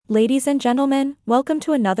Ladies and gentlemen, welcome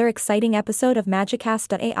to another exciting episode of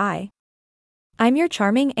Magicast.ai. I'm your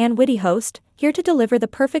charming and witty host, here to deliver the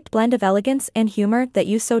perfect blend of elegance and humor that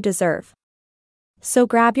you so deserve. So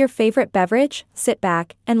grab your favorite beverage, sit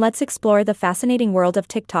back, and let's explore the fascinating world of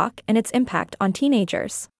TikTok and its impact on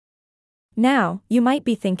teenagers. Now, you might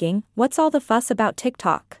be thinking, what's all the fuss about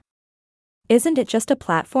TikTok? Isn't it just a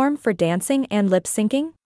platform for dancing and lip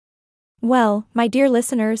syncing? Well, my dear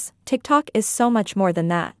listeners, TikTok is so much more than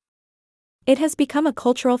that. It has become a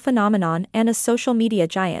cultural phenomenon and a social media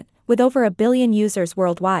giant, with over 1 billion users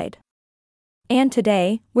worldwide. And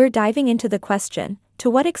today, we're diving into the question, to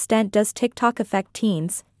what extent does TikTok affect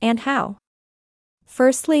teens, and how?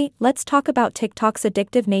 Firstly, let's talk about TikTok's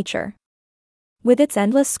addictive nature. With its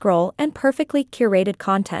endless scroll and perfectly curated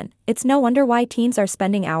content, it's no wonder why teens are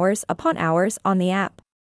spending hours upon hours on the app.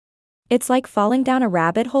 It's like falling down a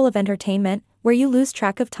rabbit hole of entertainment, where you lose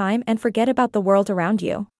track of time and forget about the world around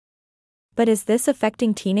you. But is this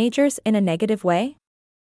affecting teenagers in a negative way?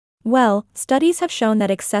 Well, studies have shown that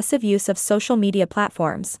excessive use of social media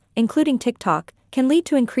platforms, including TikTok, can lead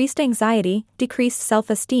to increased anxiety, decreased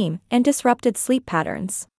self-esteem, and disrupted sleep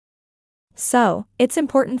patterns. So, it's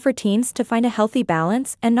important for teens to find a healthy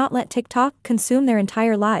balance and not let TikTok consume their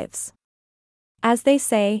entire lives. As they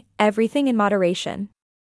say, everything in moderation.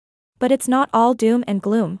 But it's not all doom and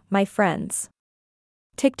gloom, my friends.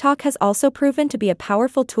 TikTok has also proven to be a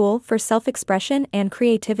powerful tool for self-expression and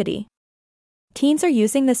creativity. Teens are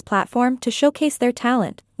using this platform to showcase their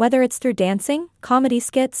talent, whether it's through dancing, comedy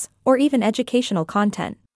skits, or even educational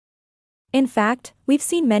content. In fact, we've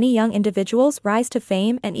seen many young individuals rise to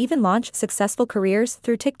fame and even launch successful careers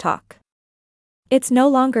through TikTok. It's no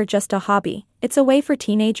longer just a hobby, it's a way for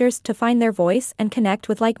teenagers to find their voice and connect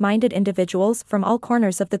with like-minded individuals from all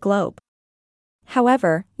corners of the globe.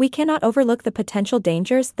 However, we cannot overlook the potential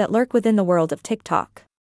dangers that lurk within the world of TikTok.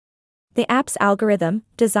 The app's algorithm,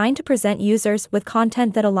 designed to present users with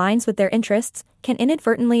content that aligns with their interests, can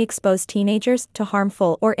inadvertently expose teenagers to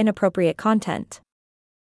harmful or inappropriate content.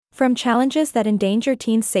 From challenges that endanger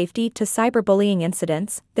teens' safety to cyberbullying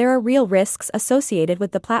incidents, there are real risks associated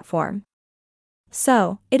with the platform.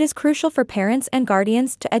 So, it is crucial for parents and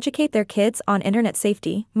guardians to educate their kids on internet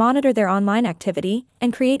safety, monitor their online activity,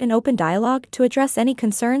 and create an open dialogue to address any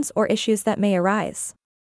concerns or issues that may arise.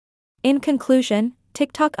 In conclusion,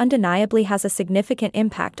 TikTok undeniably has a significant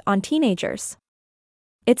impact on teenagers.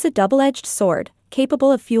 It's a double-edged sword,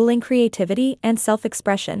 capable of fueling creativity and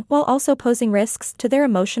self-expression while also posing risks to their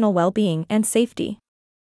emotional well-being and safety.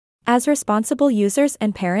 As responsible users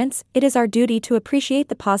and parents, it is our duty to appreciate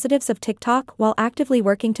the positives of TikTok while actively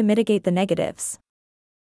working to mitigate the negatives.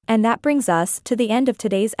 And that brings us to the end of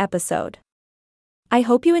today's episode. I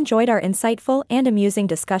hope you enjoyed our insightful and amusing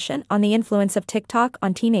discussion on the influence of TikTok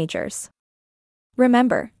on teenagers.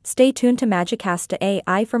 Remember, stay tuned to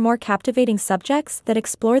Magicast.ai for more captivating subjects that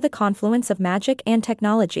explore the confluence of magic and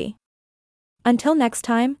technology. Until next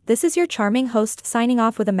time, this is your charming host signing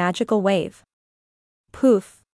off with a magical wave. Poof.